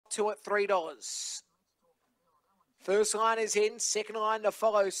2 at $3. First line is in, second line to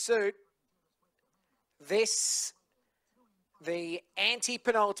follow suit. This, the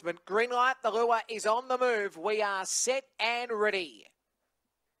anti-penultimate. Green light, the lure is on the move. We are set and ready.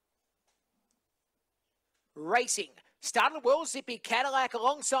 Racing. Started well, Zippy Cadillac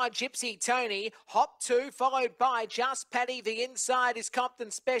alongside Gypsy Tony. Hop 2, followed by Just Paddy. The inside is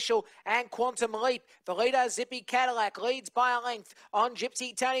Compton Special and Quantum Leap. The leader, Zippy Cadillac, leads by a length on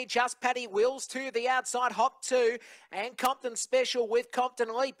Gypsy Tony. Just Paddy wheels to the outside. Hop 2 and Compton Special with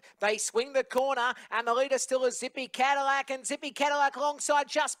Compton Leap. They swing the corner and the leader still is Zippy Cadillac. And Zippy Cadillac alongside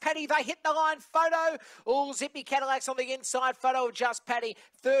Just Paddy. They hit the line. Photo. All Zippy Cadillac's on the inside. Photo of Just Paddy.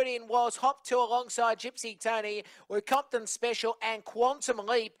 Third in was Hop 2 alongside Gypsy Tony with Compton Special and Quantum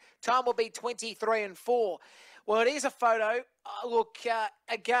Leap. Time will be 23 and 4. Well, it is a photo. Look,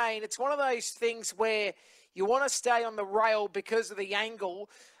 again, it's one of those things where you want to stay on the rail because of the angle.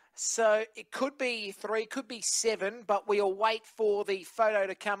 So it could be 3, could be 7, but we'll wait for the photo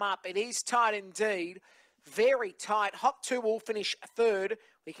to come up. It is tight indeed. Very tight. Hop 2 will finish third.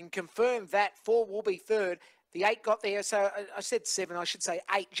 We can confirm that. 4 will be third. The 8 got there, so I said 7, I should say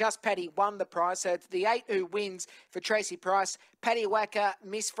 8. Just Paddy won the prize, so it's the 8 who wins for Tracy Price. Paddy Wacker,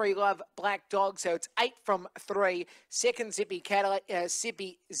 Miss Free Love, Black Dog, so it's 8 from 3. Second, Zippy Cadillac,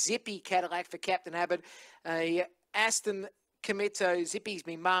 Zippy Cadillac for Captain Abbott. Aston Comito, Zippy's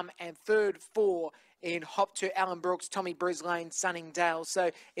me mum, and third, 4 in Hop 2, Alan Brooks, Tommy Brislane, Sunningdale.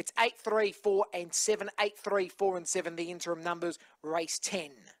 So it's 8, 3, 4, and 7. 8, 3, 4, and 7, the interim numbers, race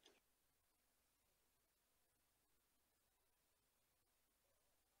 10.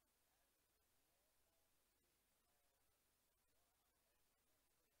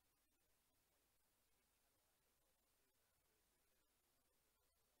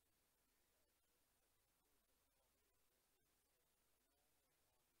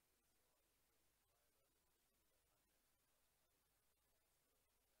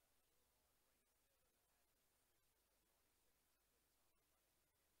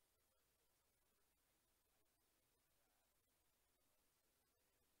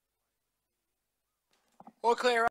 All clear.